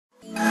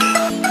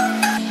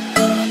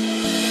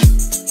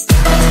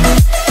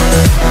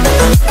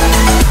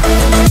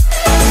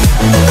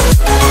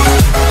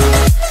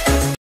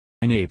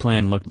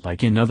Anaplan looked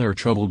like another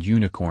troubled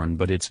unicorn,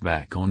 but it's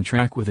back on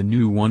track with a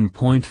new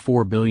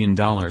 $1.4 billion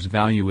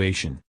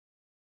valuation.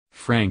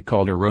 Frank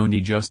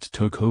Calderoni just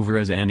took over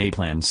as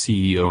Anaplan's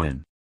CEO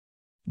in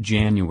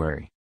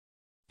January.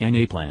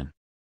 Anaplan,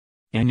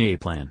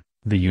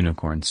 the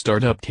unicorn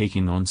startup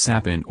taking on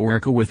SAP and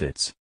Oracle with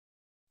its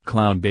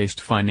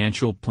cloud-based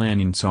financial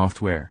planning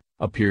software,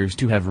 appears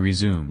to have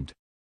resumed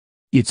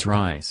its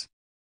rise.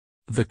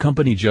 The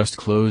company just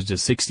closed a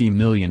 $60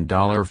 million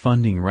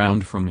funding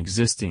round from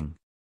existing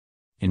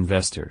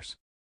investors.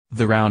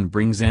 The round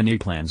brings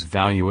Anaplan's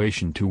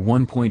valuation to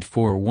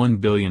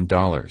 $1.41 billion.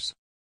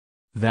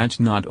 That's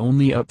not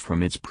only up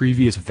from its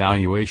previous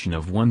valuation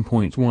of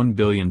 $1.1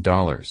 billion.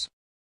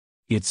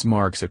 It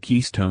marks a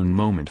keystone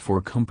moment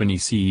for company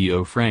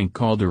CEO Frank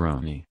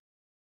Calderoni.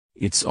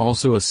 It's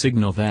also a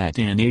signal that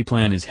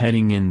Anaplan is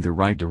heading in the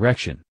right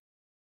direction.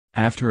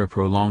 After a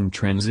prolonged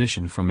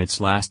transition from its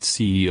last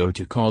CEO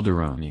to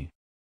Calderoni,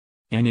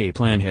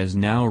 Anaplan has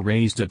now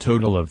raised a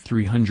total of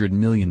 $300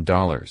 million.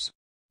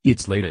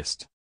 Its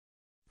latest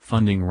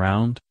funding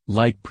round,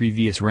 like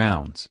previous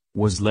rounds,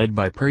 was led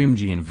by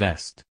Premji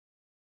Invest,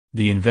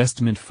 the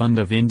investment fund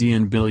of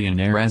Indian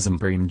billionaire Azim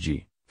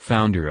Premji,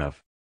 founder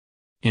of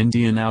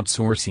Indian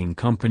outsourcing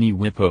company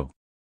Wipro.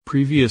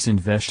 Previous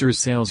investors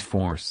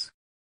Salesforce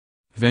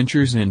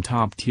Ventures and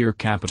Top Tier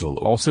Capital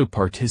also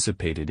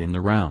participated in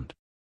the round.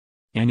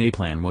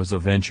 Anaplan was a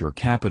venture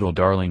capital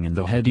darling in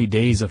the heady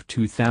days of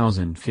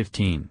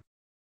 2015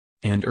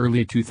 and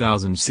early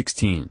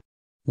 2016.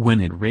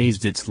 When it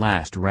raised its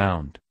last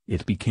round,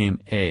 it became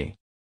a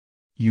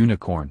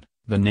unicorn,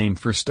 the name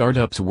for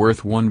startups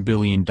worth $1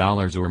 billion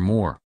or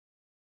more.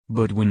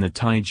 But when the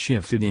tide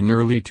shifted in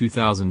early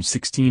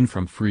 2016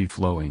 from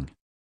free-flowing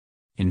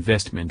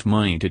investment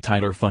money to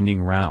tighter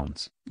funding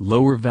rounds,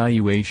 lower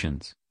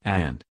valuations,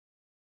 and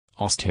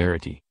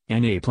austerity,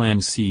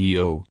 Anaplan's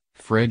CEO,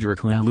 Frederic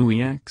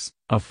Laloux,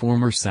 a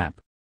former SAP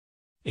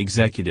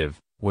executive,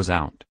 was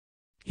out.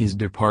 His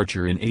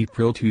departure in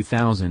April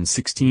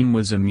 2016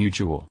 was a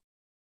mutual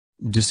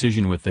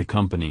decision with the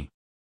company.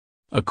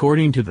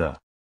 According to the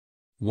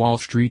Wall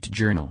Street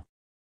Journal,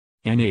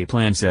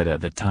 Anaplan said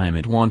at the time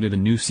it wanted a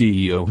new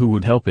CEO who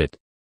would help it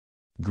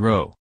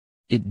grow.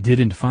 It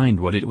didn't find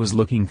what it was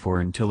looking for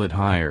until it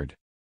hired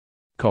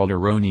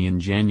Calderoni in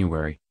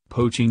January,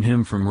 poaching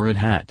him from Red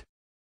Hat.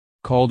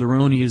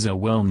 Calderoni is a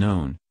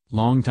well-known,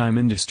 long-time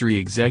industry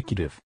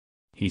executive.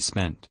 He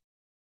spent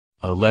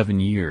 11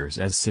 years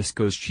as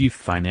Cisco's chief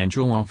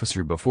financial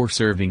officer before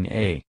serving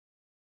a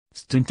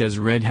stint as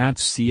Red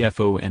Hat's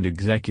CFO and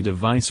executive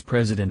vice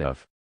president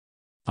of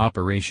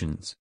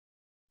operations.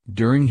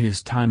 During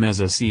his time as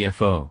a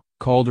CFO,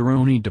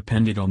 Calderoni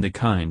depended on the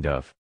kind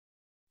of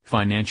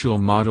financial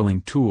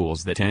modeling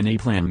tools that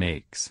Anaplan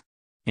makes.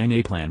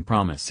 Anaplan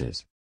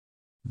promises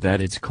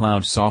that its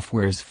cloud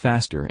software is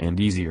faster and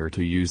easier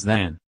to use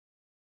than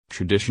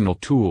traditional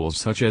tools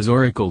such as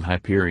Oracle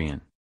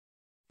Hyperion.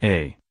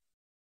 A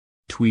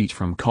tweet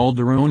from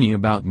Calderoni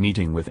about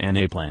meeting with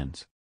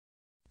Anaplan's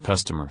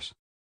customers.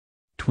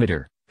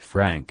 Twitter,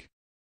 Frank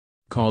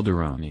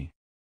Calderoni.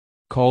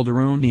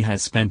 Calderoni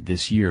has spent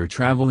this year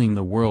traveling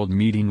the world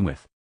meeting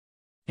with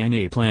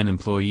Anaplan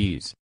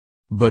employees.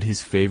 But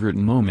his favorite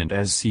moment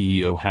as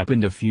CEO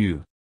happened a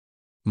few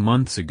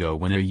months ago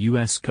when a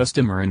U.S.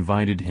 customer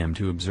invited him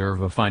to observe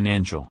a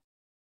financial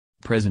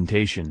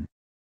presentation.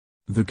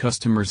 The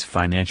customer's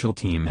financial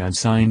team had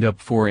signed up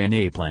for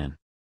Anaplan.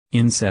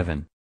 In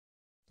 7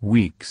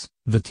 weeks,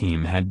 the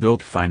team had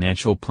built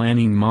financial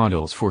planning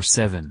models for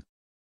 7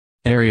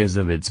 areas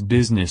of its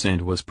business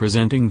and was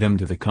presenting them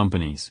to the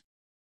company's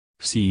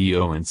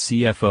CEO and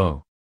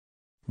CFO.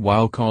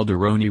 While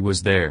Calderoni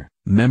was there,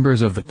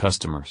 members of the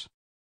customer's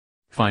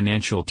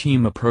financial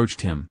team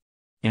approached him.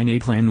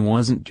 Anaplan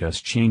wasn't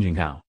just changing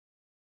how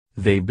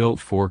they built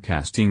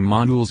forecasting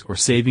models or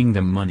saving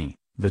them money,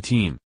 the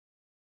team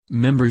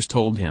members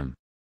told him.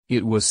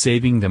 It was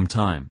saving them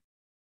time.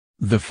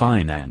 The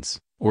finance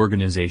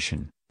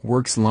organization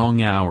works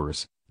long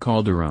hours,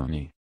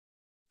 Calderoni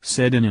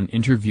said in an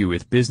interview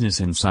with Business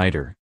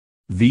Insider.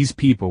 These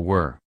people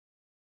were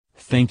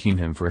thanking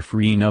him for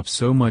freeing up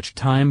so much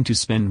time to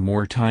spend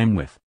more time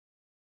with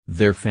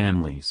their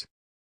families.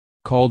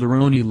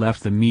 Calderoni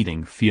left the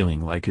meeting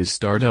feeling like his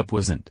startup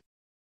wasn't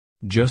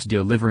just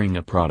delivering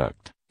a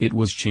product, it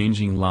was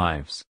changing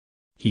lives.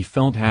 He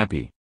felt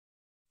happy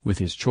with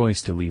his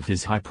choice to leave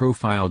his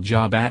high-profile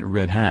job at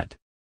Red Hat.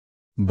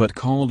 But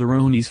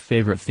Calderoni's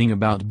favorite thing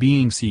about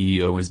being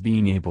CEO is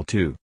being able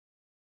to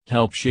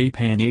help shape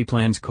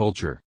Anaplan's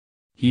culture.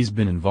 He's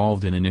been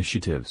involved in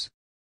initiatives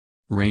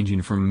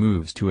ranging from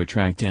moves to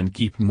attract and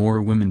keep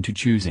more women to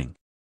choosing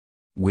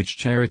which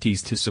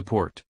charities to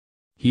support.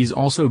 He's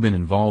also been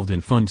involved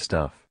in fun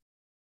stuff,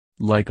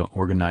 like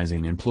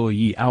organizing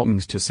employee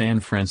outings to San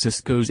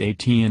Francisco's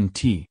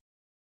AT&T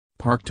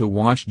Park to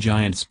watch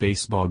Giants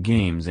baseball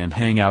games and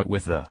hang out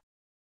with the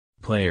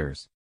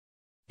players.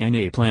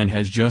 Anaplan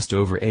has just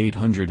over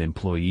 800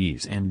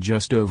 employees and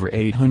just over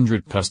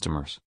 800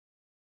 customers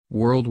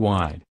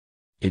worldwide.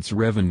 Its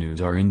revenues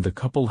are in the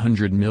couple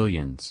hundred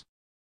millions.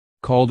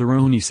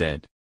 Calderoni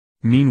said.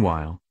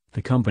 Meanwhile,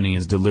 the company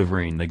is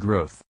delivering the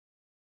growth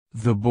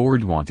the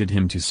board wanted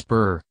him to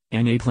spur.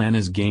 Anaplan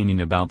is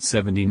gaining about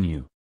 70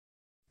 new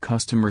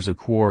customers a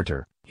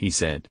quarter, he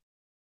said.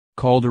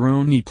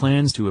 Calderoni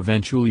plans to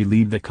eventually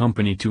lead the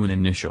company to an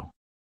initial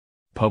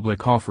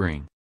public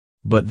offering.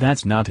 But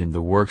that's not in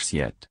the works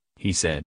yet, he said.